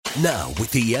Now, with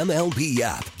the MLB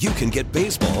app, you can get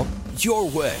baseball your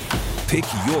way. Pick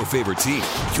your favorite team,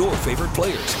 your favorite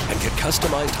players, and get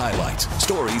customized highlights,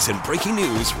 stories, and breaking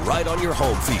news right on your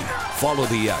home feed. Follow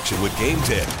the action with Game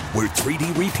 10, where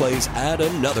 3D replays add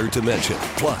another dimension.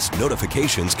 Plus,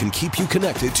 notifications can keep you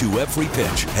connected to every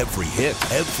pitch, every hit,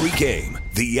 every game.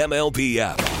 The MLB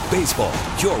app. Baseball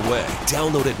your way.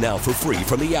 Download it now for free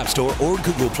from the App Store or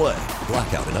Google Play.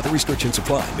 Blackout and other restrictions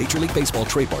apply. Major League Baseball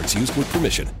trademarks used with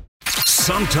permission.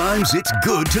 Sometimes it's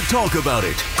good to talk about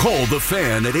it. Call the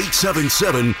Fan at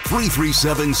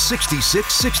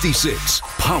 877-337-6666.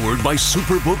 Powered by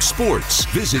Superbook Sports.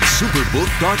 Visit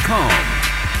superbook.com.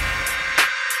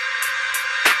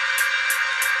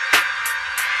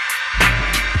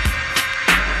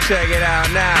 Check it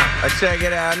out now. Check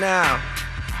it out now.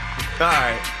 All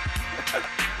right.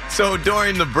 So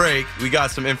during the break, we got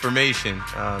some information.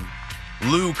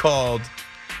 Lou called,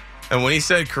 and when he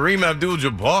said Kareem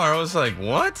Abdul-Jabbar, I was like,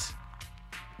 what?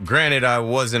 Granted, I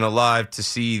wasn't alive to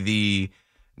see the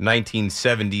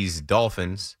 1970s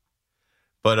Dolphins,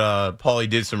 but Paulie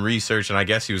did some research, and I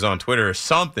guess he was on Twitter or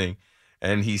something,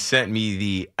 and he sent me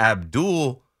the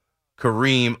Abdul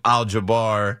Kareem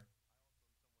Al-Jabbar,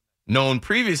 known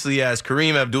previously as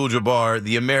Kareem Abdul-Jabbar,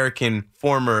 the American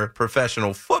former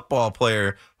professional football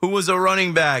player who was a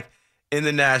running back in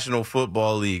the National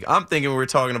Football League. I'm thinking we're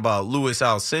talking about Louis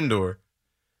Alcindor.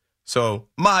 So,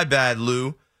 my bad,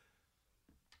 Lou.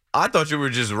 I thought you were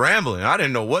just rambling. I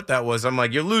didn't know what that was. I'm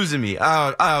like, you're losing me.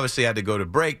 I obviously had to go to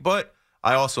break, but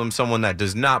I also am someone that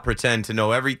does not pretend to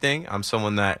know everything. I'm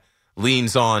someone that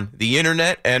leans on the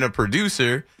internet and a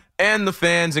producer and the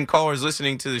fans and callers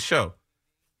listening to the show.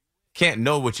 Can't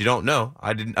know what you don't know.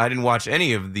 I didn't watch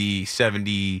any of the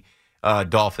 70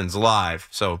 Dolphins live.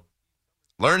 So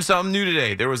learned something new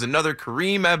today. There was another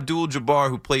Kareem Abdul-Jabbar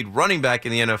who played running back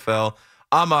in the NFL.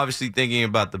 I'm obviously thinking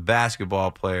about the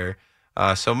basketball player.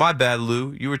 So my bad,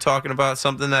 Lou. You were talking about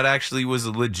something that actually was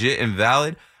legit and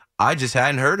valid. I just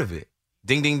hadn't heard of it.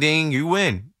 Ding, ding, ding. You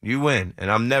win. You win.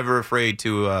 And I'm never afraid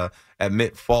to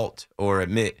admit fault or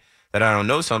admit that I don't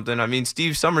know something. I mean,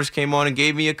 Steve Summers came on and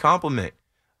gave me a compliment.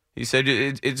 He said,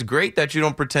 it's great that you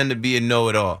don't pretend to be a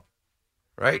know-it-all,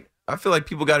 right? I feel like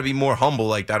people got to be more humble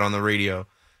like that on the radio.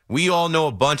 We all know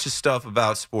a bunch of stuff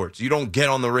about sports. You don't get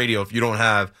on the radio if you don't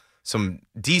have some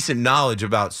decent knowledge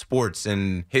about sports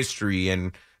and history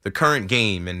and the current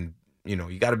game. And, you know,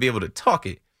 you got to be able to talk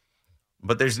it.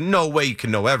 But there's no way you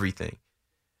can know everything.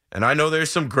 And I know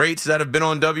there's some greats that have been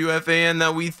on WFAN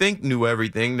that we think knew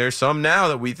everything. There's some now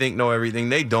that we think know everything.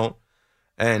 They don't.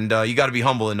 And you got to be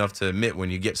humble enough to admit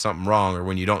when you get something wrong or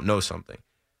when you don't know something.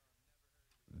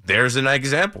 There's an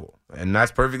example, and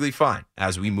that's perfectly fine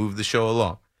as we move the show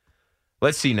along.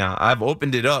 Let's see now. I've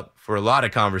opened it up for a lot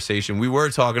of conversation. We were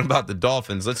talking about the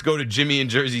Dolphins. Let's go to Jimmy in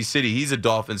Jersey City. He's a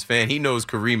Dolphins fan. He knows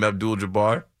Kareem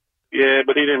Abdul-Jabbar. Yeah,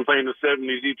 but he didn't play in the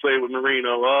 70s. He played with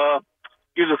Marino.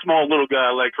 He's a small little guy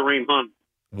like Kareem Hunt.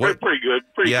 What? Pretty good.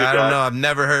 Pretty good guy. I don't know. I've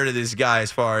never heard of this guy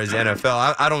as far as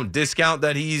NFL. I don't discount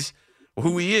that he's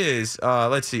who he is.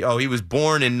 Let's see. Oh, he was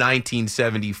born in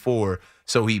 1974,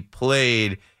 so he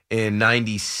played in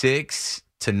 96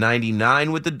 to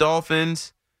 99 with the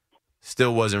Dolphins.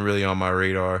 Still wasn't really on my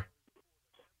radar.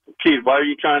 Keith, why are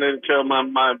you trying to tell my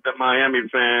Miami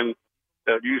fan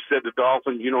that you said the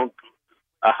Dolphins, you don't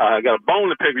I got a bone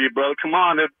to pick with you, brother. Come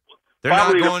on. They're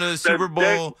not going to the Super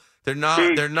Bowl. They're not.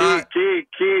 Key,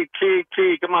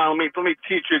 come on, let me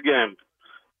teach you again.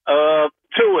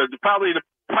 Tua probably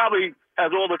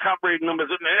has all the top-rated numbers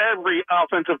in every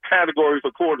offensive category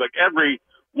for quarterback, every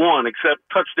one except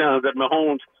touchdowns that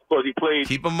Mahomes, because he played.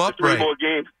 Keep him up, three more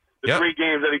games. The 3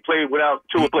 games that he played without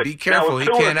Tua play. Be careful. He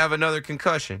can't have another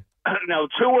concussion. Now,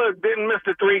 Tua didn't miss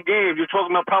the 3 games. You're talking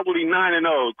about probably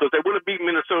 9-0 because they would have beaten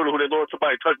Minnesota, who they lost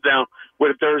by a touchdown with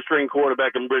a third-string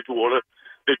quarterback in Bridgewater.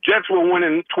 The Jets were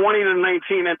winning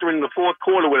 20-19 entering the fourth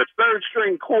quarter with a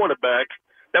third-string quarterback.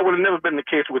 That would have never been the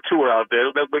case with Tua out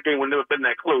there. That game would have never been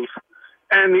that close.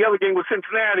 And the other game was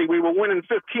Cincinnati. We were winning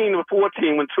 15-14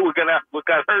 when Tua got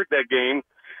hurt that game.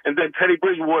 And then Teddy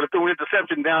Bridgewater threw an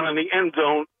interception down in the end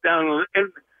zone, down in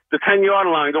the 10-yard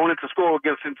line going into score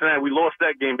against Cincinnati. We lost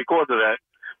that game because of that.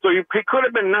 So he could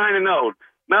have been 9-0.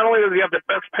 Not only does he have the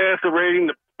best passer rating,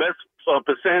 the best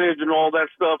percentage and all that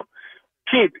stuff,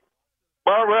 Keith,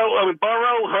 Burrow,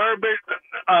 Herbert,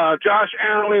 Josh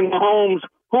Allen, Mahomes,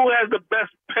 who has the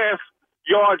best pass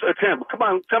yards attempt? Come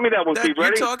on, tell me that one, Keith.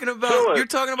 You're talking about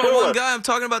one guy. I'm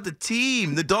talking about the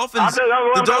team. The Dolphins.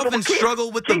 The Dolphins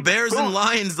struggled with the Bears and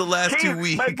Lions the last 2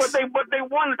 weeks. But they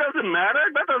won. It doesn't matter.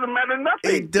 That doesn't matter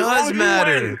nothing. It does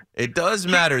matter. It does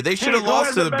matter. They should have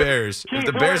lost to the Bears. If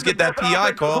the Bears get that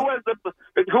PI call.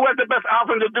 who has the best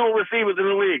offensive dual receivers in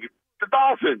the league? The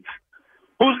Dolphins.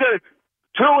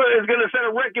 Tua is gonna set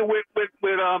a record with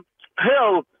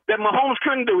Hill that Mahomes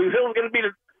couldn't do. Hill's gonna be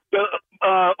the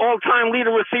all-time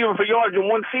leader receiver for yards in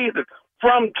one season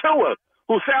from Tua,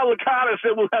 who Sal Licata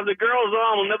said will have the girl's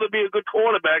arm, will never be a good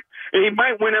quarterback, and he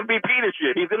might win MVP this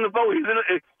year. He's in the vote.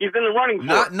 He's in the running for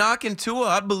Not knocking Tua.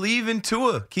 I believe in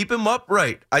Tua. Keep him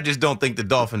upright. I just don't think the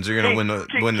Dolphins are going to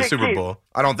win the Super Bowl.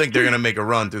 I don't think they're going to make a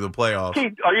run through the playoffs.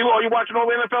 Keith, are you watching all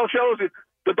the NFL shows?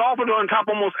 The Dolphins are on top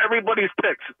of almost everybody's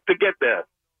picks to get there.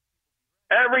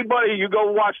 Everybody, you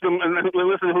go watch them and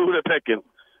listen to who they're picking.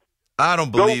 I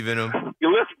don't believe in them. You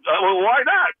listen. Well, why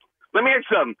not? Let me ask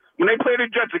you something. When they play the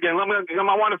Jets again,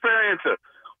 I want a fair answer.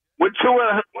 With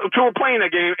Tua playing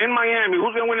that game in Miami,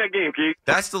 who's going to win that game, Keith?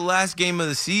 That's the last game of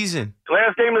the season.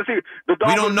 Last game of the season. The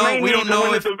Dolphins We don't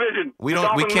know if the division. We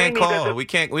can't call.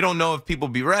 We don't know if people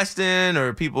be resting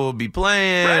or people will be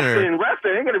playing.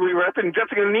 Resting. Ain't going to be resting.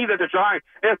 Jets are going to need that to try.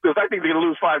 I think they're going to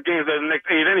lose 5 games out of the next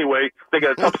 8 anyway. They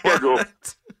got a tough schedule.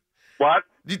 What?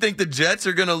 Do you think the Jets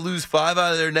are going to lose 5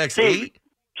 out of their next 8?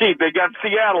 Keith, they got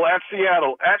Seattle, at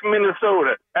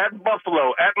Minnesota, at Buffalo,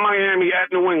 at Miami,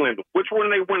 at New England. Which one are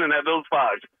they winning at those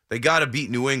 5? They got to beat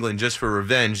New England just for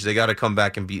revenge. They got to come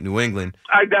back and beat New England.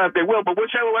 I doubt they will, but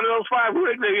whichever one of those 5,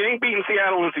 they ain't beating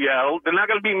Seattle in Seattle. They're not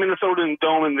going to beat Minnesota and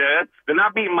Dome in there. They're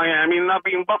not beating Miami. They're not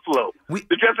beating Buffalo.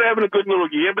 The Jets are having a good little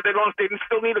year, but they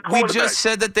still need a quarterback. We just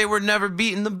said that they were never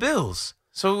beating the Bills.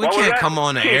 So we can't come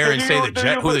on the air and say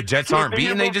who the Jets aren't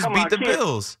beating. They just beat the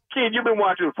Bills. Kid, you've been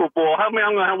watching football. I don't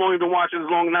know how long you've been watching,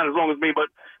 not as long as me,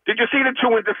 but did you see the 2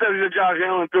 interceptions that Josh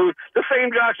Allen threw? The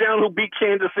same Josh Allen who beat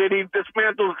Kansas City,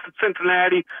 dismantled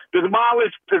Cincinnati,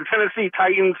 demolished the Tennessee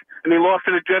Titans, and they lost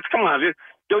to the Jets. Come on,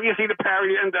 don't you see the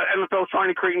parity and the NFL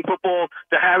trying to create in football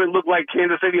to have it look like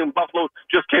Kansas City and Buffalo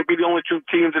just can't be the only 2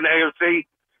 teams in the AFC?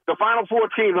 The final 4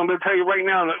 teams, I'm going to tell you right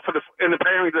now, in the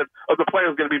pairings of the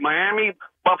players, going to be Miami,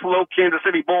 Buffalo, Kansas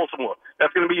City, Baltimore.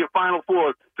 That's going to be your final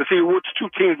 4 to see which 2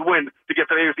 teams win to get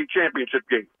to the AFC Championship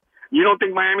game. You don't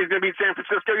think Miami's going to beat San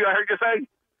Francisco? I heard you say.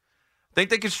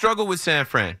 Think they could struggle with San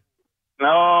Fran?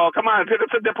 No, come on.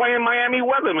 They're playing Miami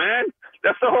weather, man.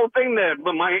 That's the whole thing there.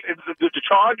 But the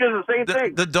Chargers, the same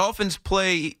thing. The Dolphins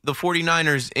play the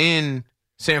 49ers in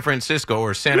San Francisco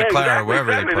or Santa Clara,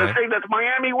 wherever they play. That's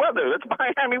Miami weather. That's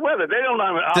Miami weather. They don't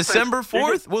know. December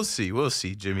 4th? We'll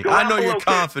see, Jimmy. I know you're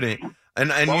confident,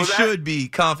 and you should be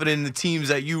confident in the teams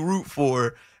that you root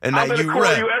for and that you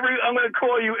rep. I'm going to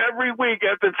call you every week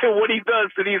after what he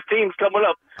does to these teams coming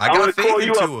up. I got faith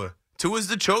in Tua. Tua's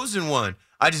the chosen one.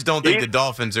 I just don't think the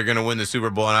Dolphins are going to win the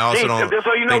Super Bowl, and I also don't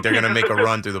think they're going to make a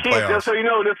run through the playoffs. Just so you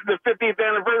know, this is the 50th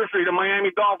anniversary of the Miami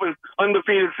Dolphins'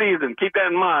 undefeated season. Keep that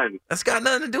in mind. That's got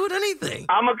nothing to do with anything.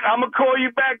 I'm gonna call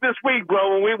you back this week,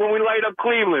 bro, when we light up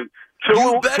Cleveland.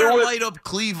 You better light up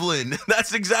Cleveland.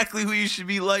 That's exactly who you should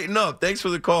be lighting up. Thanks for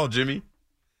the call, Jimmy.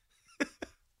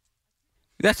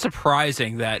 That's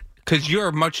surprising because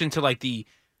you're much into like the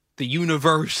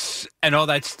universe and all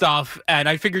that stuff, and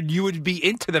I figured you would be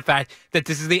into the fact that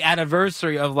this is the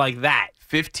anniversary of like that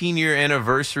 15-year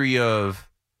anniversary of.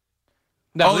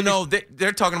 No,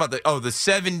 they're talking about the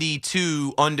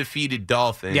 72 undefeated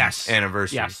Dolphins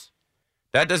anniversary. Yes,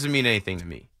 that doesn't mean anything to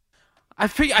me. I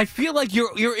feel like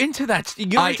you're into that.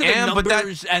 You're into the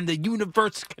numbers and the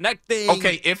universe connecting.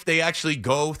 Okay, if they actually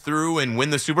go through and win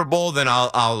the Super Bowl, then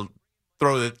I'll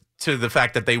throw it to the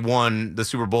fact that they won the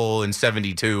Super Bowl in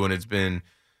 72 and it's been...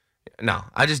 No,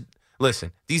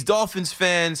 listen, these Dolphins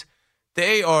fans,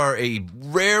 they are a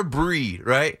rare breed,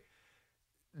 right?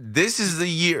 This is the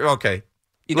year... Okay,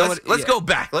 let's go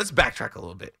back. Let's backtrack a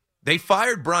little bit. They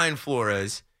fired Brian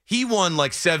Flores. He won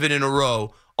like 7 in a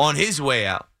row on his way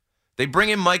out. They bring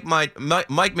in Mike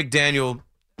McDaniel,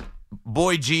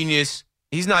 boy genius.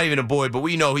 He's not even a boy, but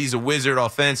we know he's a wizard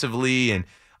offensively and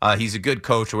he's a good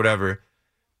coach or whatever.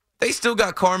 They still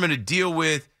got Carmen to deal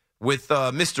with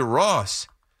Mr. Ross,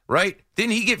 right?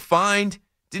 Didn't he get fined?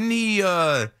 Didn't he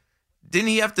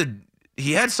have to?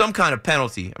 He had some kind of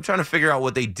penalty. I'm trying to figure out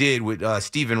what they did with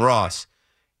Stephen Ross.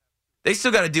 They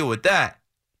still got to deal with that.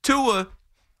 Tua,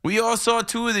 we all saw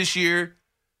Tua this year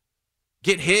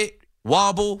get hit,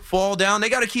 wobble, fall down. They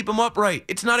got to keep him upright.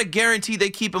 It's not a guarantee they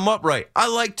keep him upright. I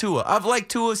like Tua. I've liked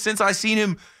Tua since I seen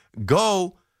him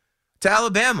go to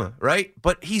Alabama, right?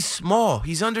 But he's small.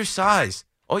 He's undersized.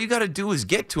 All you got to do is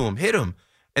get to him, hit him.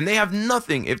 And they have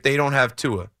nothing if they don't have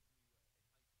Tua.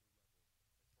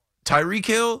 Tyreek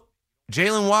Hill,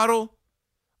 Jalen Waddle,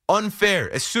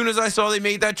 unfair. As soon as I saw they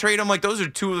made that trade, I'm like, those are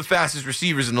 2 of the fastest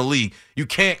receivers in the league. You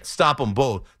can't stop them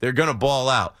both. They're going to ball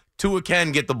out. Tua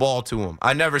can get the ball to him.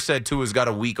 I never said Tua's got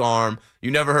a weak arm.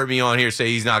 You never heard me on here say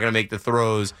he's not going to make the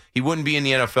throws. He wouldn't be in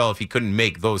the NFL if he couldn't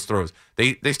make those throws.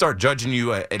 They start judging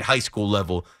you at high school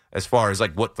level as far as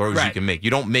like what throws you can make. You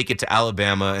don't make it to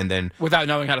Alabama and then without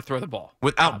knowing how to throw the ball.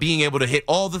 Without being able to hit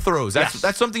all the throws.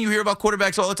 That's something you hear about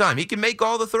quarterbacks all the time. He can make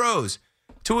all the throws.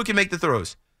 Tua can make the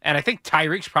throws. And I think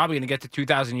Tyreek's probably going to get to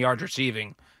 2,000 yards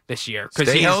receiving this year.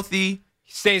 Stay healthy.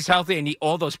 He stays healthy and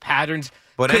all those patterns.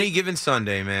 But any given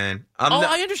Sunday, man.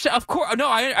 I understand. Of course. No,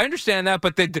 I understand that.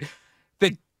 But the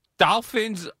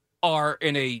Dolphins are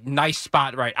in a nice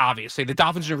spot, right? Obviously. The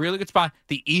Dolphins are in a really good spot.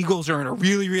 The Eagles are in a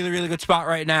really, really, really good spot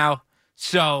right now.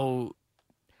 So,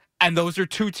 and those are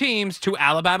two teams, two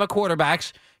Alabama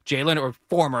quarterbacks, or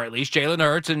former at least, Jalen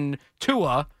Hurts and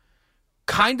Tua,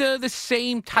 kind of the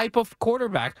same type of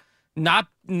quarterback. Not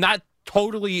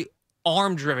totally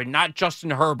arm-driven, not Justin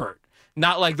Herbert.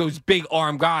 Not like those big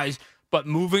arm guys, but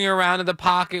moving around in the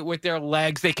pocket with their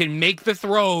legs. They can make the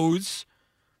throws.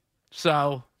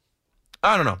 So,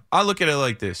 I don't know. I look at it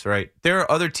like this, right? There are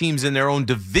other teams in their own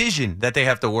division that they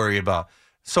have to worry about.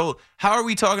 So how are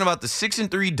we talking about the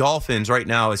 6-3 Dolphins right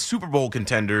now as Super Bowl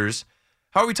contenders?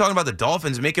 How are we talking about the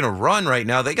Dolphins making a run right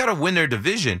now? They got to win their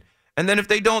division. And then if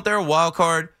they don't, they're a wild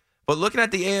card. But looking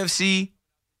at the AFC,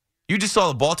 you just saw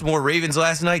the Baltimore Ravens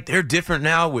last night. They're different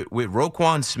now with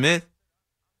Roquan Smith.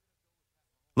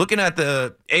 Looking at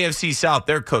the AFC South,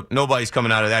 they're cooked. Nobody's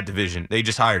coming out of that division. They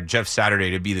just hired Jeff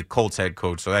Saturday to be the Colts head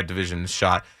coach, so that division is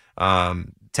shot.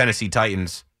 Tennessee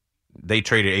Titans, they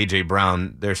traded A.J.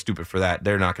 Brown. They're stupid for that.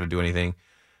 They're not going to do anything.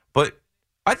 But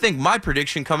I think my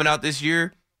prediction coming out this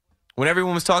year, when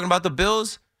everyone was talking about the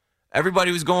Bills,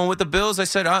 everybody was going with the Bills. I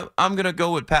said, I'm going to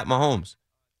go with Pat Mahomes.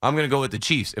 I'm going to go with the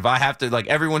Chiefs. If I have to,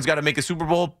 everyone's got to make a Super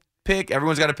Bowl pick.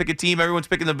 Everyone's got to pick a team. Everyone's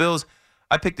picking the Bills.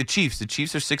 I picked the Chiefs. The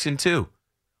Chiefs are 6-2.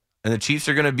 And the Chiefs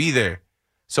are going to be there.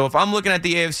 So if I'm looking at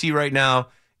the AFC right now,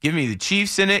 give me the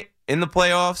Chiefs in the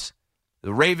playoffs,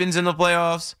 the Ravens in the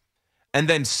playoffs, and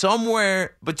then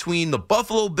somewhere between the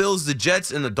Buffalo Bills, the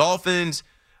Jets, and the Dolphins,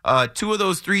 two of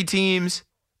those three teams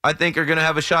I think are going to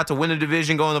have a shot to win the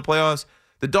division, go in the playoffs.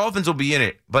 The Dolphins will be in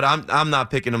it, but I'm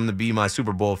not picking them to be my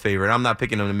Super Bowl favorite. I'm not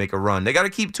picking them to make a run. They got to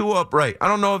keep Tua upright. I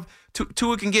don't know if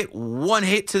Tua can get one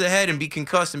hit to the head and be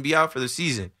concussed and be out for the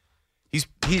season.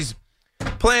 He's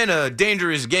playing a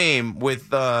dangerous game with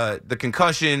the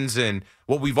concussions and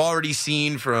what we've already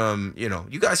seen from,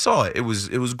 you guys saw it. It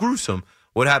was gruesome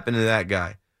what happened to that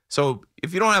guy. So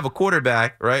if you don't have a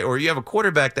quarterback, right, or you have a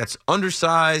quarterback that's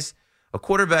undersized, a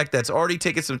quarterback that's already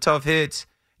taken some tough hits,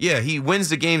 yeah, he wins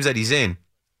the games that he's in,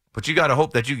 but you got to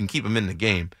hope that you can keep him in the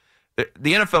game.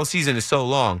 The NFL season is so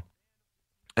long,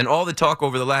 and all the talk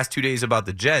over the last 2 days about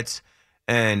the Jets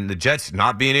and the Jets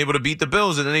not being able to beat the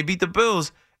Bills, and then they beat the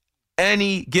Bills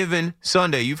any given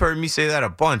Sunday. You've heard me say that a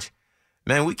bunch.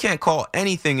 Man, we can't call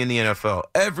anything in the NFL.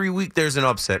 Every week there's an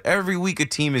upset. Every week a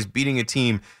team is beating a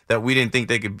team that we didn't think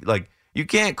they could. You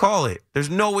can't call it. There's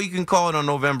no way you can call it on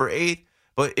November 8th.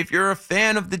 But if you're a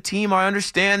fan of the team, I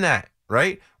understand that,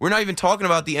 right? We're not even talking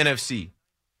about the NFC.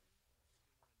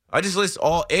 I just list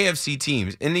all AFC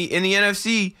teams. In the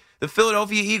NFC, the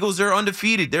Philadelphia Eagles are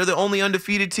undefeated. They're the only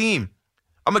undefeated team.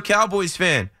 I'm a Cowboys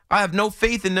fan. I have no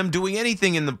faith in them doing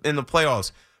anything in the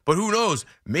playoffs. But who knows?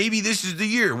 Maybe this is the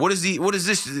year. What is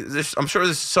this? I'm sure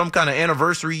this is some kind of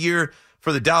anniversary year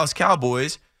for the Dallas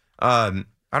Cowboys. I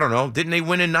don't know. Didn't they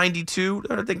win in 92?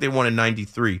 I don't think they won in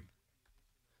 93.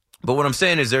 But what I'm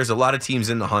saying is there's a lot of teams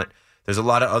in the hunt. There's a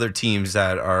lot of other teams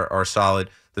that are solid.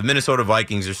 The Minnesota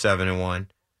Vikings are 7-1.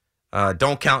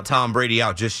 Don't count Tom Brady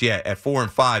out just yet. At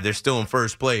 4-5, they're still in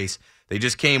first place. They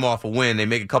just came off a win. They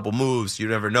make a couple moves. You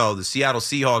never know. The Seattle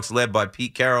Seahawks, led by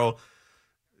Pete Carroll,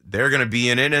 they're going to be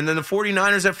in it. And then the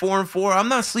 49ers at 4-4. I'm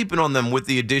not sleeping on them with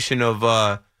the addition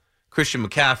of Christian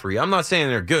McCaffrey. I'm not saying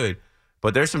they're good,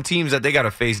 but there's some teams that they got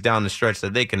to face down the stretch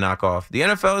that they can knock off. The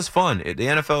NFL is fun. The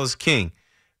NFL is king.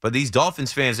 But these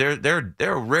Dolphins fans, they're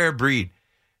a rare breed.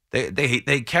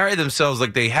 They carry themselves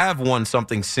like they have won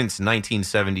something since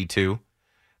 1972.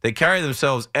 They carry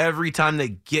themselves every time they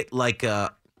get like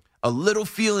a little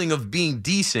feeling of being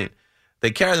decent. They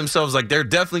carry themselves like they're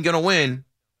definitely going to win.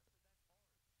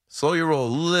 Slow your roll a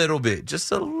little bit.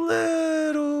 Just a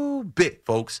little bit,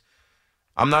 folks.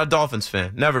 I'm not a Dolphins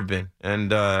fan. Never been.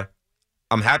 And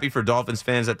I'm happy for Dolphins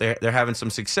fans that they're having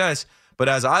some success. But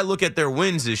as I look at their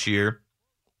wins this year,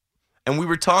 and we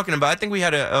were talking about, I think we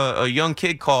had a young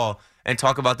kid call and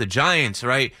talk about the Giants,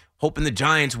 right? Hoping the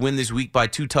Giants win this week by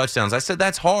 2 touchdowns. I said,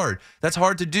 that's hard. That's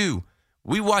hard to do.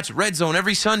 We watch Red Zone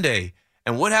every Sunday.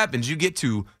 And what happens? You get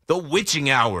to the witching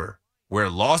hour where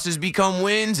losses become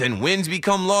wins and wins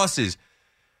become losses.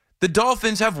 The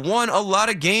Dolphins have won a lot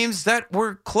of games that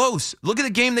were close. Look at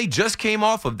the game they just came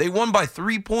off of. They won by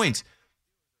 3 points.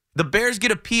 The Bears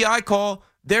get a PI call.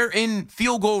 They're in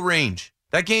field goal range.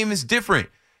 That game is different.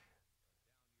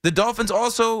 The Dolphins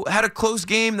also had a close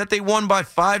game that they won by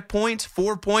 5 points,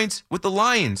 4 points with the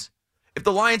Lions. If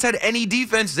the Lions had any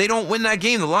defense, they don't win that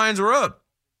game. The Lions were up.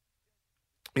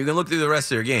 You can look through the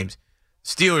rest of their games.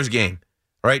 Steelers game,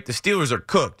 right? The Steelers are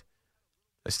cooked.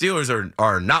 The Steelers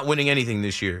are not winning anything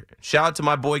this year. Shout out to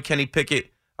my boy Kenny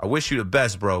Pickett. I wish you the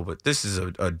best, bro, but this is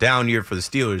a down year for the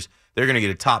Steelers. They're going to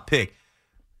get a top pick.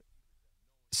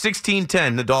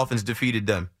 16-10, the Dolphins defeated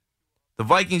them. The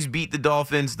Vikings beat the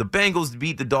Dolphins. The Bengals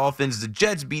beat the Dolphins. The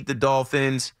Jets beat the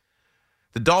Dolphins.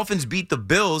 The Dolphins beat the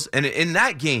Bills. And in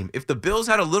that game, if the Bills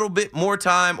had a little bit more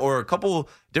time or a couple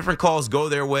different calls go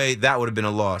their way, that would have been a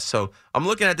loss. So I'm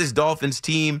looking at this Dolphins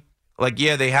team. Like,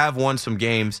 yeah, they have won some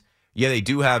games. Yeah, they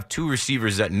do have 2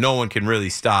 receivers that no one can really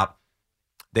stop.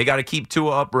 They got to keep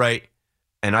Tua upright,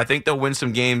 and I think they'll win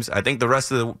some games. I think the rest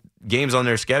of the games on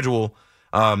their schedule,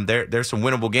 there's some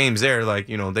winnable games there. Like,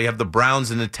 you know, they have the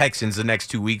Browns and the Texans the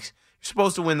next 2 weeks. You're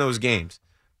supposed to win those games,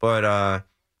 but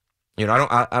you know,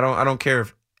 I don't care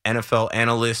if NFL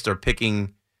analysts are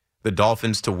picking the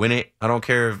Dolphins to win it. I don't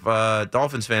care if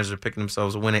Dolphins fans are picking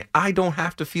themselves to win it. I don't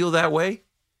have to feel that way.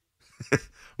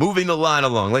 Moving the line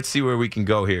along, let's see where we can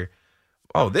go here.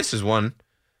 Oh, this is one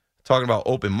talking about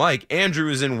open mic. Andrew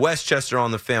is in Westchester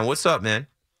on the Fan. What's up, man?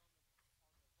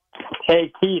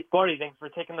 Hey, Keith, buddy, thanks for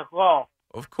taking the call.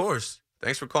 Of course.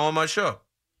 Thanks for calling my show.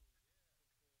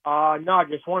 No, I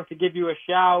just wanted to give you a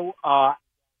shout.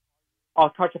 I'll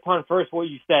touch upon first what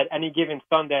you said. Any Given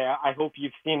Sunday, I hope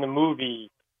you've seen the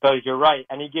movie, because you're right.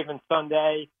 Any Given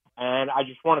Sunday, and I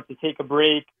just wanted to take a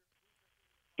break.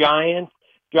 Giants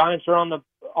are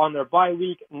on their bye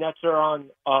week. Nets are a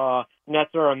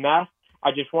mess.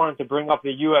 I just wanted to bring up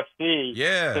the UFC.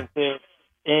 Yeah. Since it's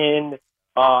in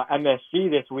MSG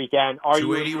this weekend. Are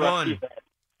 281. you a UFC fan?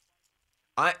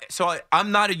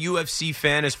 I'm not a UFC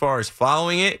fan as far as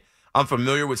following it. I'm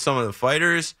familiar with some of the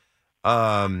fighters.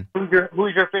 Who's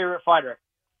your favorite fighter?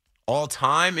 All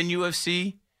time in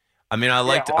UFC? I mean, I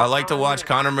like to watch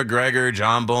Conor McGregor,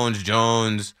 John Bones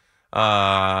Jones. Who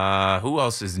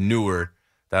else is newer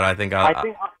that I think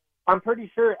I'm pretty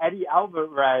sure Eddie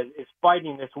Alvarez is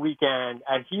fighting this weekend,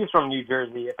 and he's from New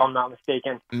Jersey, if I'm not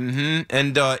mistaken. Mm-hmm.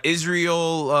 And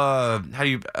Israel,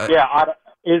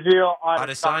 Israel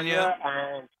Adesanya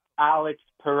and Alex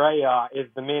Pereira is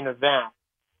the main event.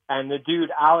 And the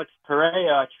dude, Alex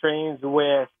Pereira, trains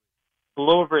with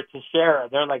Glover Teixeira.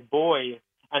 They're like boys,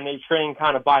 and they train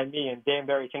kind of by me in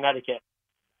Danbury, Connecticut.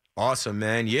 Awesome,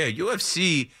 man. Yeah,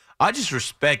 UFC, I just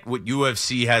respect what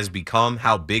UFC has become,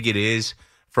 how big it is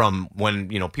from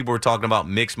when, you know, people were talking about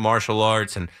mixed martial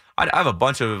arts. And I have a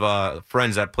bunch of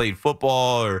friends that played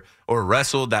football or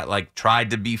wrestled that, like,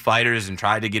 tried to be fighters and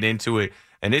tried to get into it.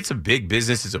 And it's a big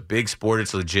business. It's a big sport.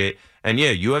 It's legit. And,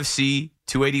 yeah, UFC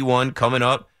 281 coming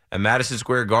up at Madison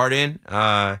Square Garden.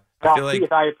 I feel like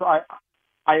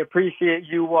I appreciate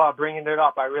you bringing it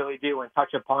up. I really do, and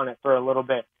touch upon it for a little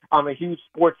bit. I'm a huge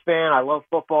sports fan. I love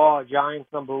football, Giants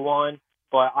 #1,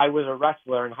 but I was a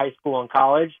wrestler in high school and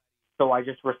college, so I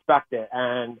just respect it.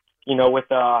 And, you know, with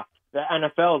the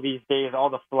NFL these days, all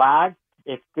the flags,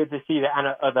 it's good to see the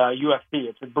UFC.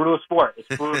 It's a brutal sport. It's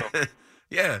brutal.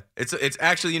 Yeah, it's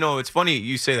actually, you know, it's funny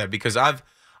you say that because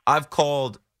I've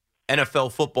called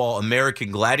NFL football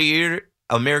American Gladiator,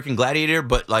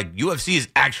 but like UFC is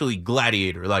actually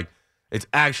gladiator. Like it's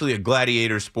actually a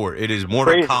gladiator sport. It is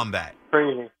Mortal Kombat.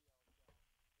 Crazy.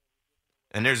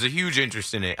 And there's a huge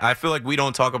interest in it. I feel like we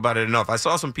don't talk about it enough. I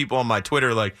saw some people on my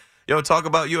Twitter like, yo, talk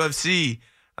about UFC.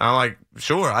 And I'm like,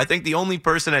 sure. I think the only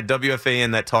person at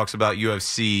WFAN that talks about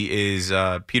UFC is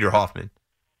Peter Hoffman.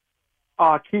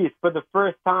 Keith, for the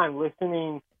first time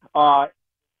listening on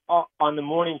the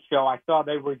morning show, I saw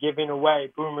they were giving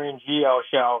away, Boomer and Gio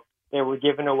show, they were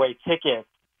giving away tickets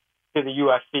to the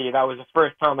UFC. That was the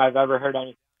first time I've ever heard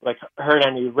any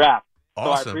rep.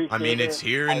 Awesome. So it's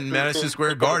here in Madison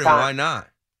Square Garden. Why not?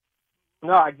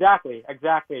 No, exactly.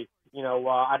 You know,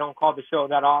 I don't call the show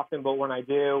that often, but when I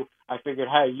do, I figured,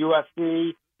 hey,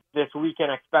 UFC this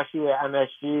weekend, especially at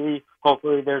MSG,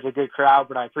 hopefully there's a good crowd,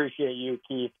 but I appreciate you,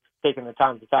 Keith, taking the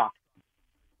time to talk.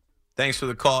 Thanks for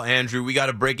the call, Andrew. We got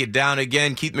to break it down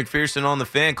again. Keith McPherson on the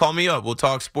Fan. Call me up. We'll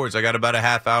talk sports. I got about a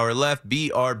half hour left.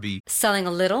 BRB. Selling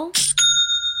a little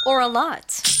or a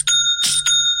lot?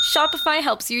 Shopify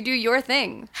helps you do your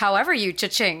thing, however you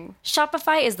cha-ching.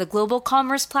 Shopify is the global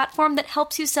commerce platform that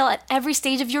helps you sell at every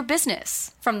stage of your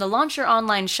business. From the launch your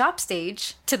online shop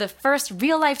stage, to the first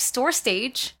real-life store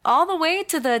stage, all the way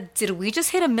to the did we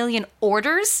just hit 1 million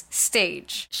orders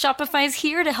stage. Shopify is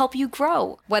here to help you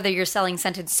grow. Whether you're selling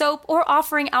scented soap or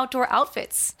offering outdoor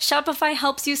outfits, Shopify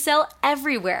helps you sell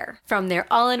everywhere. From their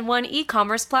all-in-one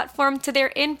e-commerce platform to their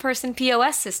in-person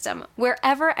POS system,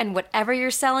 wherever and whatever you're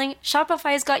selling,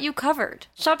 Shopify's got you covered.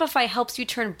 Shopify helps you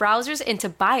turn browsers into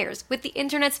buyers with the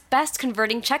internet's best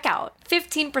converting checkout.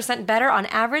 15% better on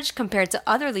average compared to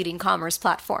other leading commerce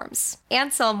platforms.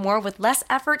 And sell more with less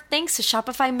effort thanks to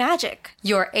Shopify Magic,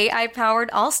 your AI-powered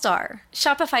all-star.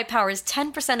 Shopify powers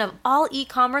 10% of all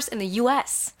e-commerce in the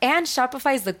U.S. And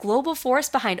Shopify is the global force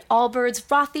behind Allbirds,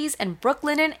 Rothy's, and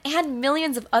Brooklinen, and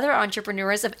millions of other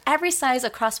entrepreneurs of every size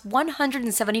across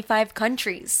 175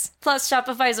 countries. Plus,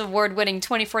 Shopify's award-winning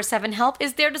 24/7 help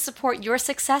is there to support your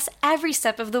success every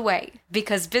step of the way.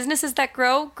 Because businesses that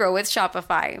grow, grow with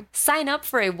Shopify. Sign up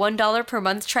for a $1 per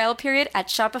month trial period at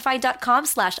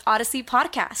shopify.com/Odyssey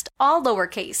Podcast, all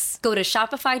lowercase. Go to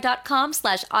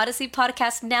shopify.com/Odyssey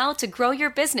Podcast now to grow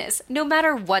your business, no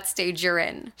matter what stage you're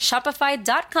in.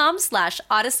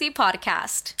 Shopify.com/Odyssey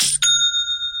Podcast.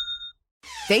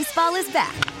 Baseball is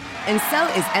back, and so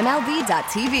is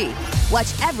MLB.tv.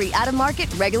 Watch every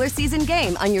out-of-market regular season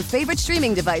game on your favorite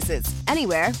streaming devices,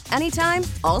 anywhere, anytime,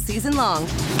 all season long.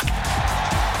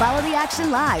 Follow the action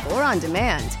live or on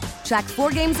demand. Track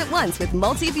 4 games at once with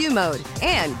multi-view mode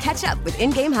and catch up with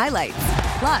in-game highlights.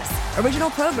 Plus, original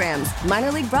programs,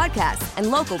 minor league broadcasts, and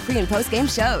local pre- and post-game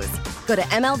shows. Go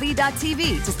to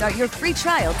MLB.tv to start your free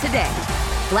trial today.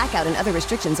 Blackout and other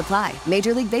restrictions apply.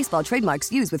 Major League Baseball trademarks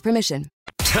used with permission.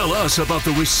 Tell us about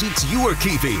the receipts you are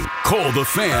keeping. Call the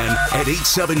Fan at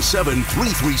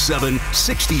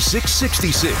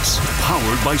 877-337-6666.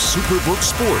 Powered by Superbook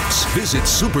Sports. Visit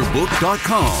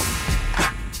superbook.com.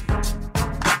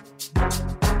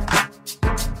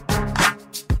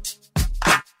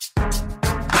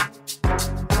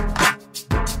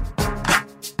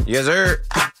 Yes, sir.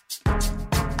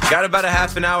 Got about a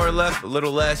half an hour left, a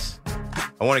little less.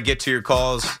 I want to get to your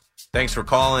calls. Thanks for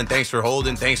calling. Thanks for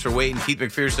holding. Thanks for waiting. Keith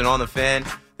McPherson on the Fan.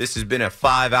 This has been a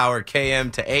 5-hour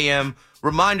KM to AM.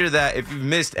 Reminder that if you've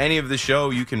missed any of the show,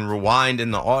 you can rewind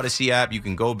in the Odyssey app. You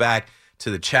can go back to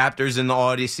the chapters in the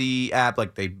Odyssey app.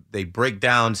 Like they break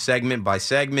down segment by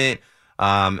segment.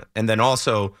 And then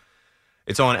also,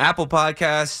 it's on Apple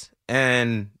Podcasts.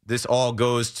 And this all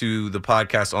goes to the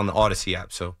podcast on the Odyssey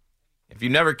app. So if you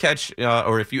never catch,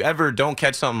 or if you ever don't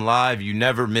catch something live, you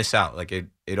never miss out. Like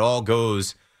it all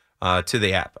goes to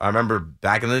the app. I remember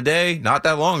back in the day, not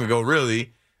that long ago,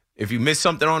 really, if you missed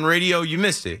something on radio, you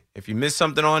missed it. If you missed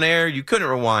something on air, you couldn't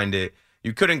rewind it.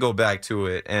 You couldn't go back to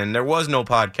it. And there was no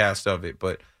podcast of it.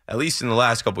 But at least in the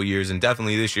last couple of years, and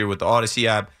definitely this year with the Odyssey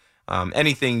app,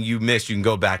 anything you missed, you can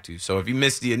go back to. So if you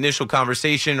missed the initial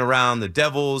conversation around the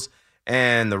Devils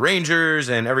and the Rangers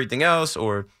and everything else,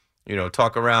 or,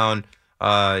 talk around,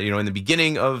 in the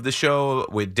beginning of the show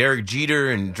with Derek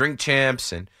Jeter and Drink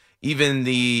Champs, and even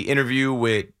the interview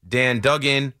with Dan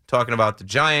Duggan talking about the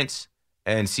Giants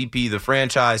and CP, the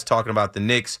franchise, talking about the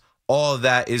Knicks. All of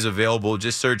that is available.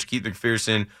 Just search Keith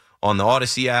McPherson on the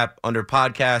Odyssey app under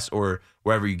podcasts or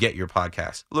wherever you get your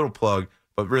podcasts. A little plug,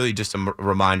 but really just a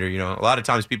reminder. A lot of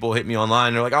times people hit me online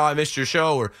and they're like, oh, I missed your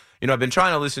show, or, I've been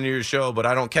trying to listen to your show, but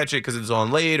I don't catch it because it's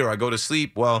on late or I go to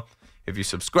sleep. Well, if you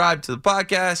subscribe to the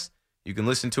podcast, you can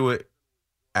listen to it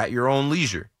at your own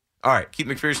leisure. All right, Keith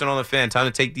McPherson on the Fan. Time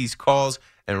to take these calls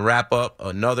and wrap up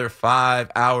another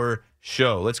 5-hour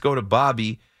show. Let's go to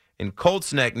Bobby in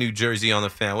Colts Neck, New Jersey on the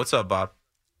Fan. What's up, Bob?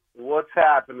 What's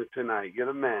happening tonight? You're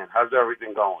the man. How's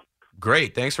everything going?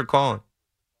 Great. Thanks for calling.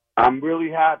 I'm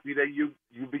really happy that you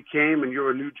became and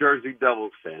you're a New Jersey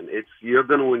Devils fan. You're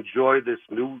going to enjoy this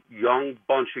new young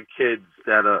bunch of kids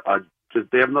that are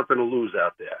just, they have nothing to lose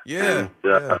out there. Yeah.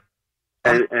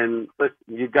 And listen,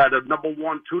 you got two number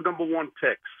one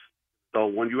picks. So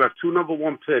when you have 2 number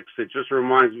 1 picks, it just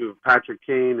reminds me of Patrick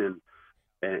Kane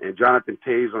and Jonathan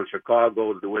Taves on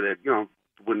Chicago, the way that,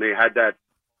 when they had that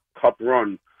cup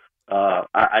run.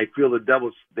 I feel the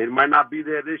Devils, they might not be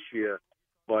there this year,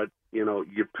 but,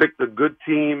 you picked a good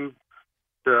team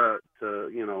to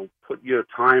put your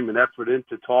time and effort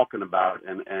into talking about,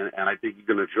 and I think you're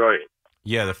going to enjoy it.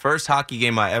 Yeah, the first hockey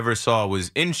game I ever saw was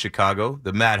in Chicago,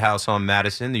 the Madhouse on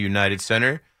Madison, the United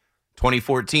Center.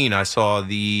 2014, I saw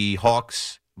the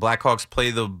Blackhawks play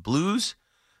the Blues.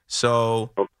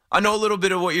 So I know a little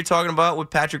bit of what you're talking about with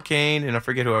Patrick Kane, and I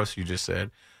forget who else you just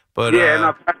said. But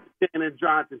Patrick Kane and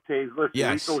Jonathan Taves. Listen,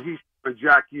 yes. he's and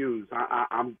Jack Hughes.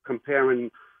 I'm comparing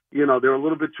they're a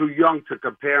little bit too young to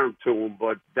compare him to him,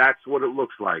 but that's what it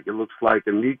looks like. It looks like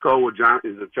a Nico or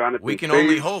Jonathan. We can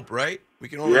only hope, right? We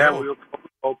can only hope. We'll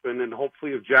hope, and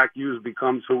hopefully if Jack Hughes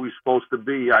becomes who he's supposed to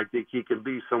be, I think he can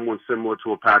be someone similar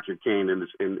to a Patrick Kane in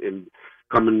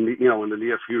coming, in the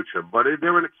near future. But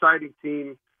they're an exciting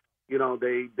team.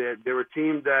 They're a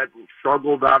team that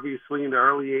struggled, obviously, in the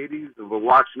early 80s. We're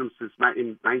watching them since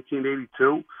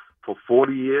 1982 for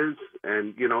 40 years.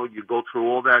 And, you go through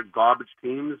all that garbage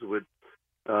teams with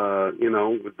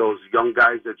those young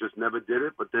guys that just never did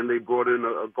it. But then they brought in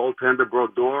a goaltender,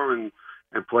 Brodeur, and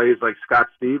players like Scott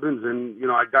Stevens. And,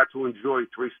 I got to enjoy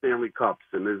 3 Stanley Cups.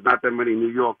 And there's not that many New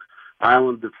York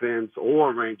Islander fans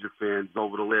or Ranger fans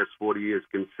over the last 40 years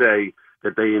can say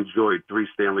that they enjoyed 3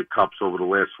 Stanley Cups over the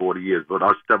last 40 years, but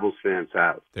us Devils fans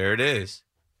have. There it is.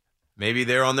 Maybe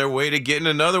they're on their way to getting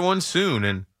another one soon,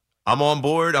 and I'm on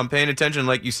board. I'm paying attention.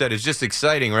 Like you said, it's just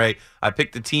exciting, right? I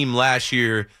picked the team last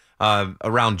year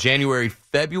around January,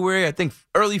 February. I think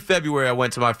early February I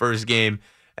went to my first game,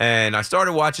 and I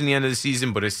started watching the end of the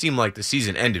season, but it seemed like the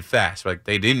season ended fast. Like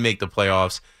they didn't make the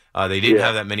playoffs. They didn't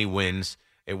have that many wins.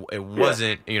 It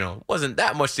wasn't, wasn't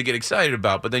that much to get excited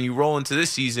about. But then you roll into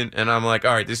this season, and I'm like,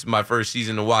 all right, this is my first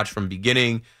season to watch from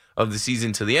beginning of the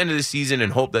season to the end of the season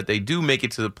and hope that they do make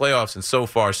it to the playoffs. And so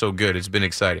far, so good. It's been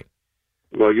exciting.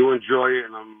 Well, you enjoy it,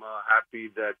 and I'm happy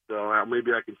that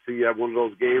maybe I can see you at one of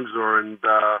those games,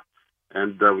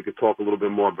 and we could talk a little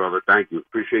bit more, brother. Thank you.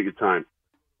 Appreciate your time.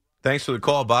 Thanks for the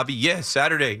call, Bobby. Yes,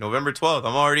 Saturday, November 12th.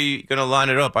 I'm already going to line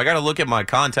it up. I got to look at my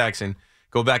contacts and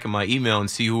go back in my email and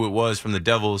see who it was from the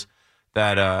Devils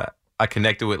that I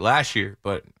connected with last year.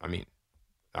 But,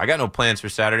 I got no plans for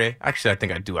Saturday. Actually, I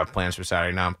think I do have plans for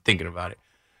Saturday. Now I'm thinking about it.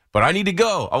 But I need to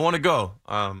go. I want to go.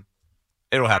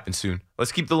 It'll happen soon.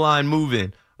 Let's keep the line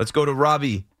moving. Let's go to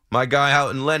Robbie, my guy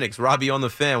out in Lenox. Robbie on the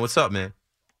Fan. What's up, man?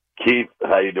 Keith,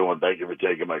 how you doing? Thank you for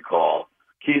taking my call.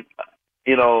 Keith,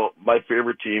 my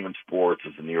favorite team in sports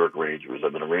is the New York Rangers.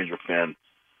 I've been a Ranger fan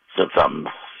since I'm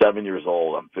 7 years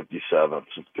old. I'm 57.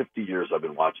 Since 50 years, I've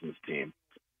been watching this team.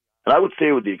 And I would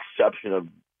say with the exception of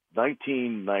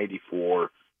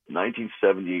 1994,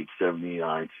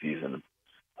 1978-79 season,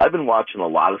 I've been watching a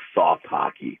lot of soft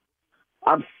hockey.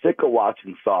 I'm sick of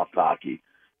watching soft hockey.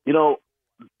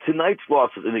 Tonight's loss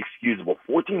is inexcusable.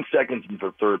 14 seconds into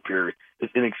the third period is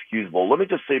inexcusable. Let me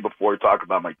just say before I talk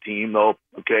about my team, though,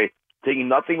 okay, taking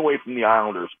nothing away from the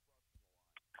Islanders,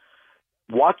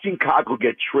 watching Kakko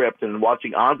get tripped and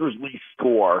watching Anders Lee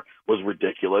score was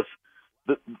ridiculous.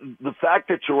 The fact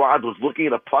that Toronto was looking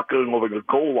at a puck going over the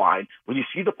goal line, when you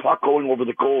see the puck going over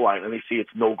the goal line and they see it's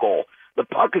no goal, the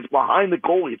puck is behind the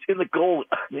goalie. It's in the goal.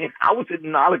 How is it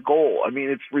not a goal?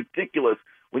 It's ridiculous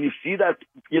when you see that,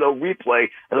 replay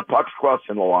and the puck's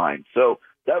crossing the line. So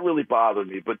that really bothered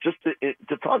me. But just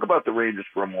to talk about the Rangers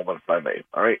for a moment, if I may,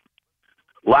 all right?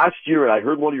 Last year, and I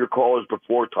heard one of your callers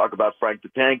before talk about Frank the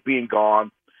Tank being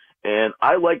gone, and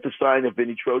I like the sign of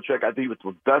Vinny Trocheck. I think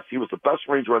he was the best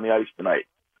Ranger on the ice tonight.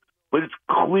 But it's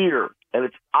clear and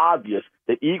it's obvious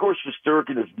that Igor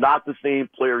Shesterkin is not the same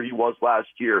player he was last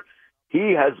year.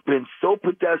 He has been so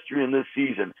pedestrian this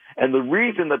season, and the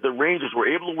reason that the Rangers were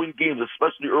able to win games,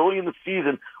 especially early in the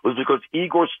season, was because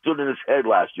Igor stood in his head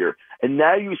last year. And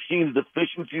now you've seen the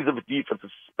deficiencies of the defense,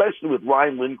 especially with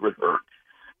Ryan Lindgren hurt.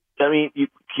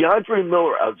 Keandre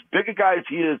Miller, as big a guy as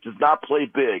he is, does not play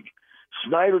big.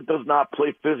 Schneider does not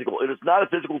play physical. It is not a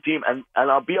physical team, and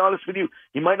I'll be honest with you,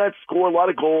 he might not score a lot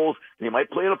of goals, and he might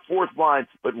play in a fourth line,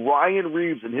 but Ryan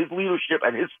Reeves and his leadership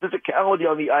and his physicality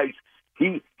on the ice,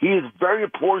 he is very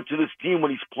important to this team when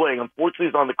he's playing. Unfortunately,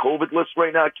 he's on the COVID list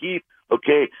right now, Keith,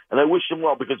 okay? And I wish him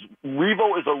well because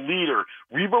Revo is a leader.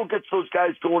 Revo gets those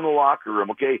guys going in the locker room,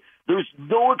 okay? There's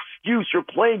no excuse. You're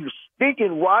playing your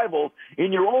stinking rivals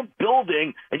in your own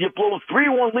building, and you blow a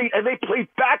 3-1 lead, and they play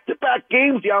back-to-back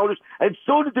games, the Islanders, and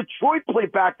so did Detroit play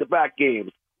back-to-back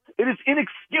games. It is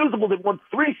inexcusable. They won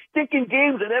 3 stinking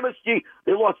games at MSG.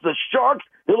 They lost to the Sharks.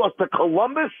 They lost to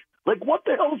Columbus. Like, what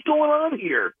the hell is going on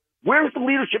here? Where's the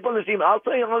leadership on this team? I'll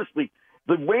tell you honestly,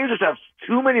 the Rangers have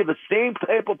too many of the same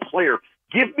type of player.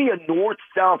 Give me a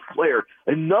north-south player.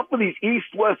 Enough of these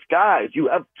east-west guys. You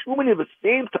have too many of the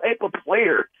same type of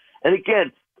player. And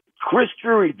again, Chris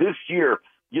Drury this year,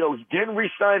 he didn't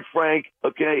re-sign Frank,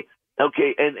 okay,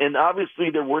 and obviously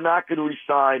we're not going to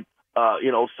re-sign,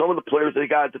 some of the players they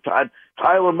got at the time.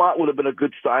 Tyler Mott would have been a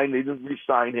good sign. They didn't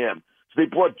re-sign him. So they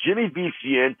brought Jimmy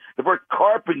Vesey in. They brought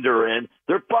Carpenter in.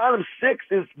 Their bottom 6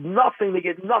 is nothing. They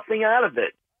get nothing out of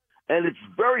it. And it's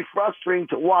very frustrating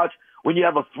to watch when you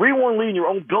have a 3-1 lead in your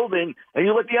own building and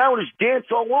you let the Islanders dance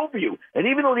all over you. And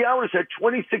even though the Islanders had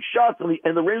 26 shots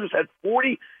and the Rangers had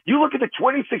 40, you look at the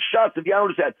 26 shots that the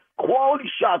Islanders had,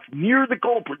 quality shots near the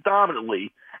goal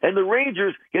predominantly, and the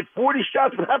Rangers get 40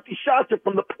 shots, but half the shots are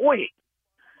from the point.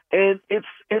 And it's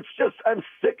just, I'm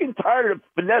sick and tired of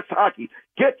finesse hockey.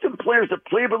 Get some players that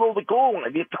play below the goal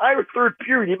line. The entire third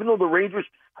period, even though the Rangers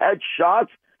had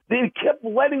shots, they kept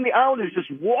letting the Islanders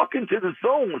just walk into the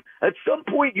zone. At some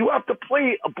point, you have to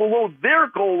play below their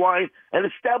goal line and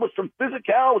establish some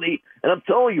physicality. And I'm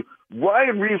telling you,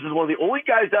 Ryan Reeves is one of the only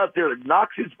guys out there that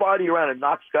knocks his body around and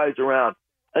knocks guys around.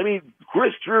 I mean,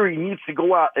 Chris Drury needs to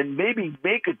go out and maybe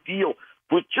make a deal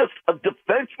with just a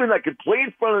defenseman that can play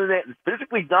in front of the net and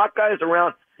physically knock guys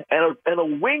around, and a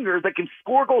winger that can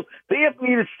score goals. They have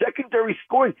needed secondary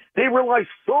scoring. They rely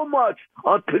so much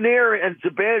on Panarin and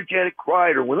Zibanejad and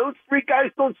Kreider. When those three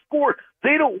guys don't score,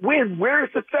 they don't win. Where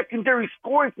is the secondary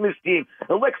scoring from this team?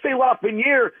 Alexei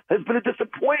Lafreniere has been a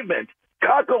disappointment.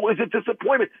 Kakko is a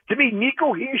disappointment. To me,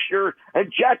 Nico Hischier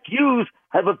and Jack Hughes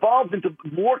have evolved into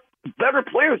better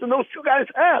players than those two guys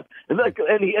have. And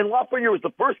Lafreniere was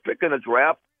the first pick in the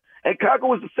draft, and Kakko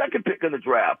was the second pick in the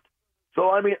draft.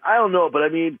 So, I mean, I don't know, but I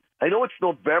mean, I know it's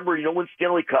November, you don't win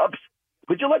Stanley Cups,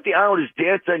 but you let the Islanders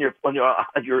dance on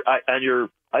your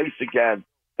ice again.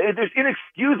 And it's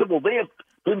inexcusable. They have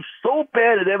been so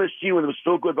bad at MSG when it was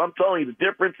so good. But I'm telling you, the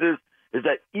difference is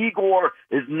that Igor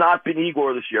has not been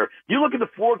Igor this year. You look at the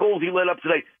 4 goals he let up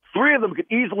tonight, 3 of them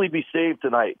could easily be saved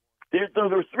tonight. There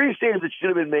were 3 saves that should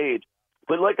have been made.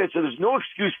 But like I said, there's no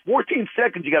excuse. 14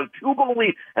 seconds, you got a 2-goal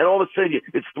lead, and all of a sudden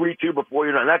it's 3-2 before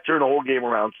you're done. That turned the whole game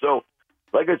around. So,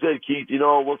 like I said, Keith,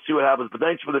 we'll see what happens. But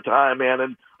thanks for the time, man.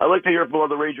 And I like to hear from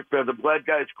other Ranger fans. I'm glad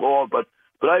guys called, but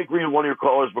I agree with one of your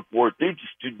callers before. They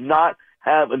just do not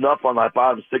have enough on that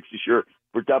bottom 6 this year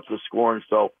for depth of scoring.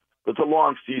 So it's a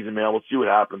long season, man. We'll see what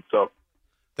happens. So.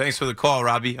 Thanks for the call,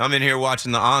 Robbie. I'm in here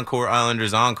watching the Encore.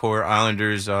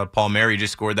 Palmieri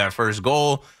just scored that first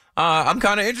goal. I'm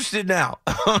kind of interested now.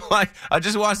 I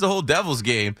just watched the whole Devils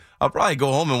game. I'll probably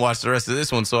go home and watch the rest of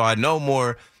this one so I know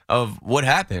more of what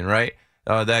happened, right?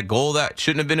 That goal that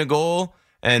shouldn't have been a goal.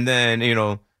 And then,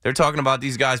 they're talking about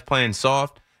these guys playing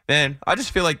soft. Man, I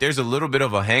just feel like there's a little bit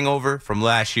of a hangover from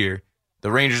last year.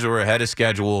 The Rangers were ahead of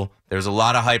schedule. There's a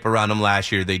lot of hype around them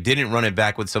last year. They didn't run it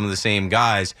back with some of the same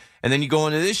guys. And then you go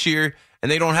into this year,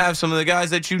 and they don't have some of the guys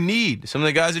that you need, some of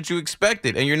the guys that you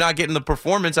expected, and you're not getting the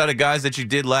performance out of guys that you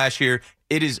did last year.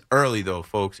 It is early, though,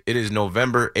 folks. It is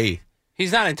November 8th.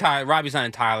 Robbie's not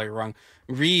entirely wrong.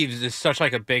 Reeves is such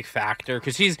like a big factor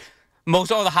because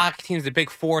most all the hockey teams, the big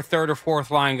third or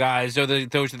fourth line guys,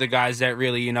 those are the guys that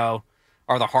really, are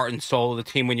the heart and soul of the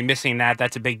team. When you're missing that,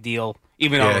 that's a big deal. He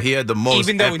had the most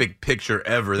epic picture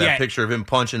ever. That picture of him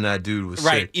punching that dude was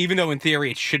right. Sick. Even though in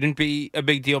theory it shouldn't be a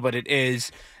big deal, but it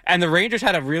is. And the Rangers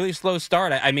had a really slow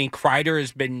start. I mean, Kreider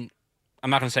has been,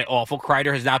 I'm not going to say awful.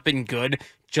 Kreider has not been good.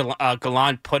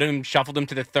 Gallant shuffled him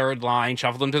to the third line,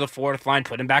 shuffled him to the fourth line,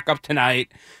 put him back up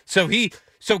tonight. So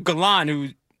Gallant, who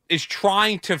is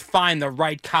trying to find the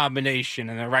right combination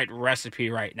and the right recipe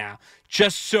right now,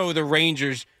 just so the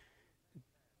Rangers,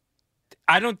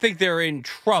 I don't think they're in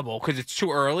trouble because it's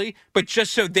too early, but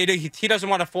just so he doesn't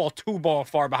want to fall 2 ball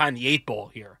far behind the 8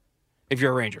 ball here, if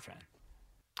you're a Ranger fan.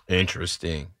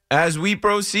 Interesting. As we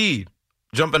proceed,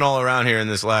 jumping all around here in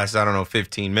this last,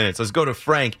 15 minutes, let's go to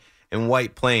Frank in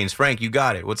White Plains. Frank, you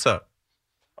got it. What's up?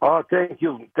 Oh, thank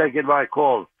you for taking my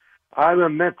call. I'm a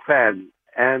Met fan,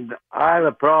 and I have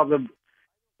a problem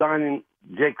signing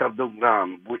Jacob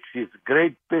DeGrom, which is a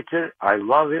great pitcher. I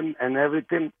love him and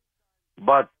everything,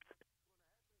 but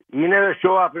he never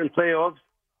show up in playoffs.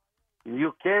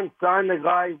 You can't sign a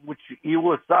guy which he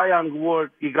was Cy Young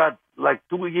Award he got like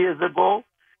 2 years ago,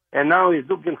 and now he's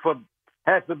looking for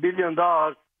 $500 million.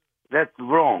 That's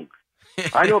wrong.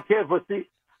 I don't care for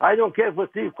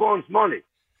Steve Cohen's money,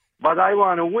 but I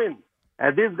want to win.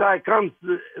 And this guy comes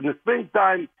in the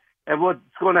springtime, and what's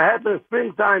going to happen in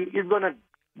springtime, he's going to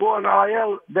go on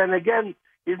IL. Then again,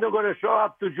 he's not going to show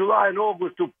up to July and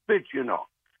August to pitch,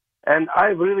 And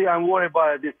I'm worried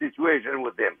about this situation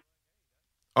with him.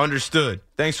 Understood.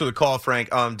 Thanks for the call, Frank.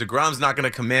 DeGrom's not going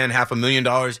to command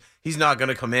 $500,000. He's not going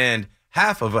to command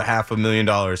half of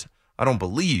 $500,000, I don't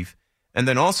believe. And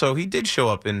then also, he did show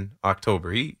up in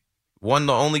October. He won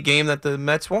the only game that the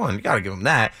Mets won. You got to give him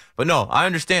that. But no, I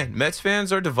understand. Mets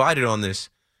fans are divided on this.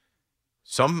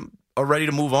 Some are ready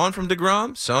to move on from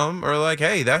DeGrom. Some are like,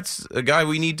 hey, that's a guy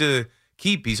we need to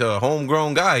keep. He's a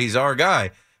homegrown guy. He's our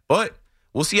guy. But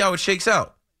we'll see how it shakes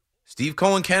out. Steve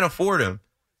Cohen can't afford him.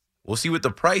 we'll see what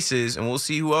the price is, and we'll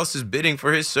see who else is bidding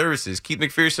for his services. Keith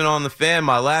McPherson on the Fan.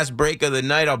 My last break of the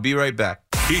night. I'll be right back.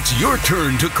 It's your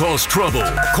turn to cause trouble.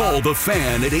 Call the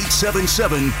Fan at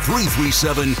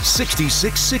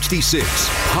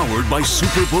 877-337-6666. Powered by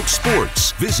Superbook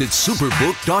Sports. Visit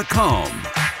superbook.com.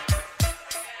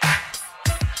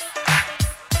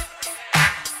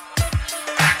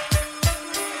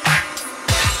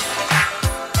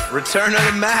 Return of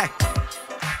the Mac.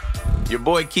 Your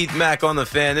boy Keith Mack on the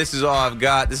Fan. This is all I've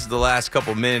got. This is the last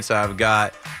couple minutes I've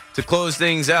got to close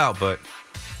things out, but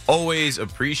always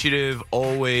appreciative,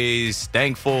 always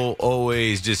thankful,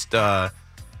 always just,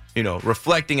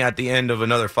 reflecting at the end of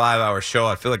another 5-hour show.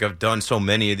 I feel like I've done so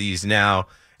many of these now,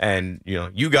 and,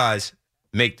 you guys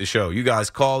make the show. You guys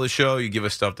call the show. You give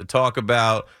us stuff to talk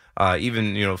about.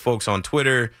 Even, folks on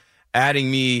Twitter adding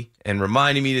me and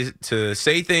reminding me to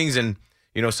say things. And,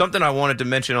 something I wanted to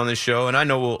mention on this show, and I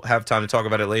know we'll have time to talk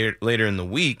about it later in the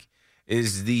week,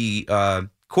 is the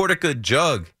Cortica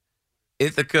Jug,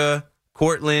 Ithaca,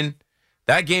 Cortland.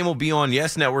 That game will be on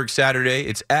Yes Network Saturday.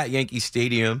 It's at Yankee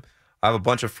Stadium. I have a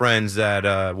bunch of friends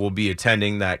that will be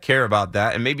attending that care about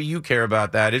that, and maybe you care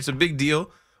about that. It's a big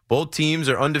deal. Both teams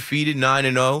are undefeated,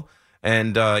 9-0,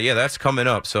 and that's coming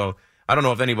up. So I don't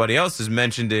know if anybody else has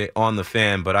mentioned it on the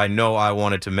Fan, but I know I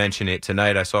wanted to mention it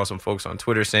tonight. I saw some folks on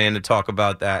Twitter saying to talk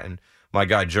about that, and my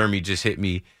guy Jeremy just hit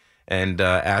me and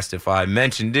asked if I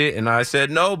mentioned it, and I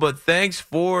said no, but thanks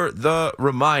for the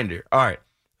reminder. All right,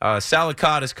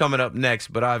 Salicata is coming up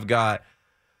next, but I've got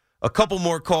a couple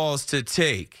more calls to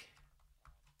take.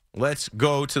 Let's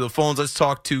go to the phones. Let's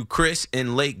talk to Chris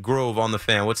in Lake Grove on the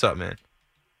Fan. What's up, man?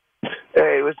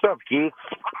 Hey, what's up, Keith?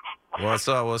 What's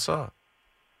up?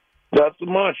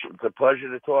 Nothing much. It's a pleasure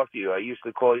to talk to you. I used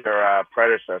to call your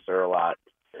predecessor a lot.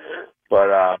 But,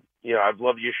 I've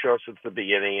loved your show since the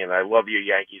beginning, and I love your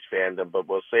Yankees fandom, but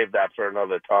we'll save that for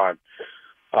another time.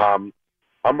 I'm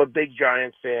a big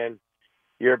Giants fan.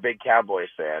 You're a big Cowboys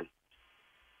fan.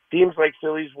 Seems like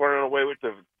Philly's running away with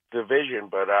the division,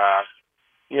 but,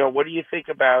 what do you think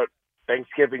about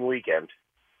Thanksgiving weekend?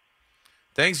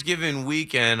 Thanksgiving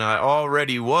weekend, I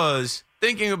already was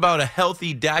thinking about a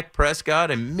healthy Dak Prescott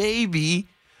and maybe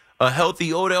a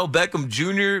healthy Odell Beckham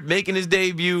Jr. making his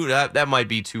debut. That might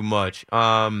be too much.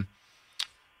 I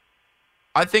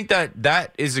think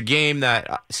that is a game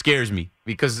that scares me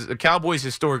because the Cowboys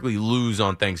historically lose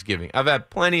on Thanksgiving. I've had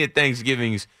plenty of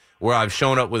Thanksgivings where I've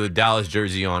shown up with a Dallas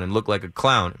jersey on and looked like a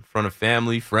clown in front of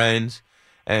family, friends,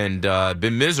 and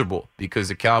been miserable because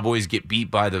the Cowboys get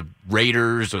beat by the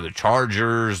Raiders or the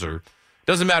Chargers or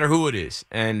doesn't matter who it is.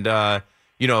 And,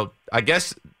 I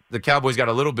guess the Cowboys got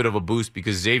a little bit of a boost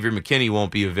because Xavier McKinney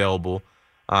won't be available.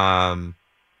 I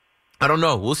don't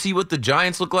know. We'll see what the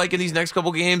Giants look like in these next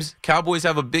couple games. Cowboys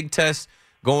have a big test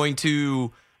going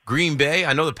to Green Bay.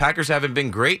 I know the Packers haven't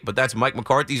been great, but that's Mike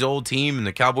McCarthy's old team, and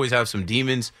the Cowboys have some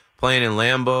demons playing in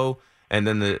Lambeau. And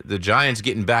then the Giants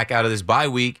getting back out of this bye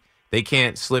week. They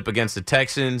can't slip against the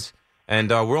Texans.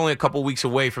 And we're only a couple weeks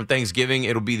away from Thanksgiving.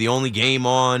 It'll be the only game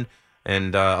on,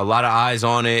 and a lot of eyes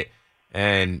on it.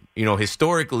 And,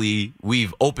 historically,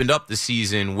 we've opened up the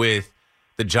season with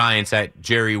the Giants at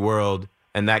Jerry World,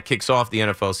 and that kicks off the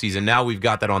NFL season. Now we've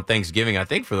got that on Thanksgiving, I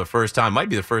think, for the first time. Might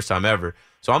be the first time ever.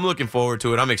 So I'm looking forward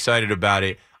to it. I'm excited about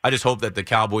it. I just hope that the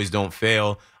Cowboys don't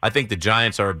fail. I think the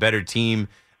Giants are a better team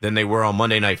than they were on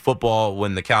Monday Night Football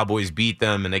when the Cowboys beat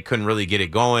them and they couldn't really get it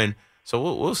going.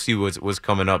 So we'll see what's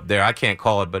coming up there. I can't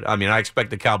call it, but, I expect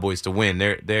the Cowboys to win.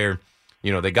 They're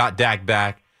they got Dak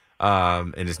back.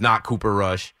 And it's not Cooper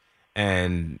Rush,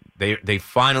 and they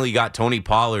finally got Tony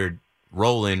Pollard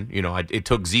rolling. It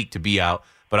took Zeke to be out,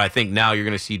 but I think now you're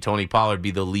going to see Tony Pollard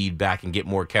be the lead back and get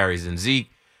more carries than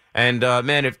Zeke. And,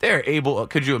 man, if they're able,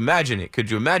 could you imagine it? Could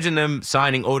you imagine them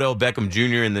signing Odell Beckham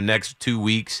Jr. in the next 2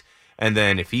 weeks, and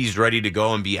then if he's ready to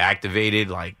go and be activated,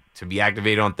 like to be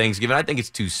activated on Thanksgiving? I think it's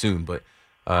too soon, but,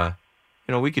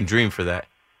 we can dream for that.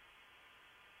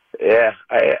 Yeah,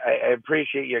 I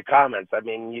appreciate your comments.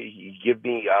 You give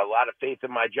me a lot of faith in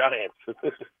my Giants.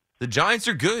 The Giants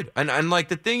are good, and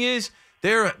the thing is,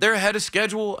 they're ahead of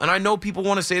schedule. And I know people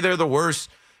want to say they're the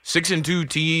worst 6-2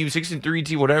 team, 6-3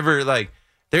 team, whatever.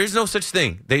 There's no such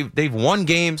thing. They've won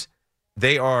games.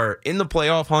 They are in the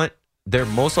playoff hunt. They're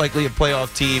most likely a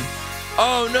playoff team.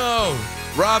 Oh no,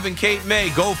 Rob and Kate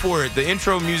May, go for it. The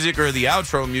intro music or the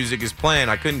outro music is playing.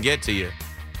 I couldn't get to you.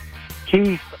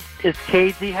 Keith. Does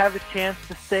KZ have a chance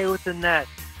to stay with the Nets?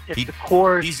 If the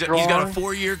core is strong? He's got a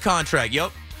 4-year contract,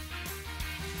 yep.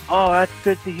 Oh, that's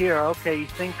good to hear. Okay, you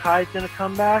think Kai's going to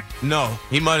come back? No,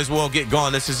 he might as well get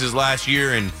gone. This is his last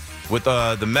year, and with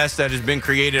the mess that has been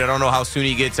created, I don't know how soon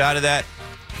he gets out of that.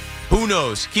 who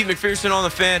knows? Keith McPherson on the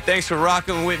Fan. Thanks for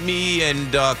rocking with me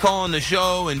and calling the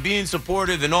show and being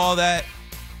supportive and all that.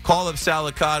 Call up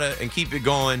Salicata and keep it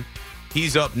going.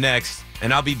 He's up next,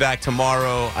 and I'll be back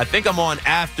tomorrow. I think I'm on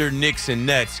after Knicks and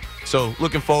Nets, so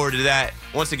looking forward to that.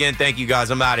 Once again, thank you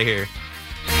guys. I'm out of here.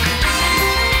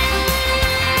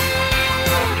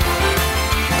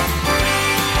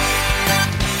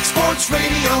 Sports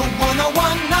Radio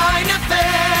 101.9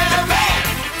 FM.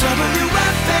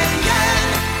 WFAN,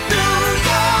 New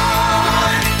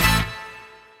York.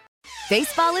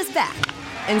 Baseball is back,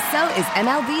 and so is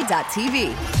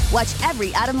MLB.tv. Watch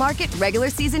every out-of-market regular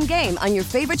season game on your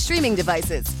favorite streaming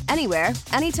devices, anywhere,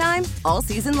 anytime, all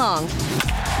season long.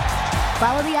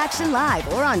 Follow the action live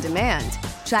or on demand.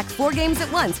 Track 4 games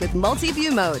at once with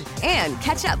multi-view mode and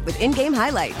catch up with in-game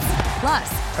highlights.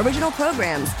 Plus, original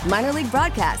programs, minor league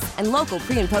broadcasts, and local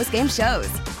pre- and post-game shows.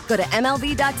 Go to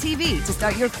MLB.tv to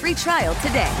start your free trial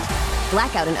today.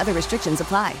 Blackout and other restrictions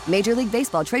apply. Major League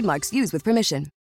Baseball trademarks used with permission.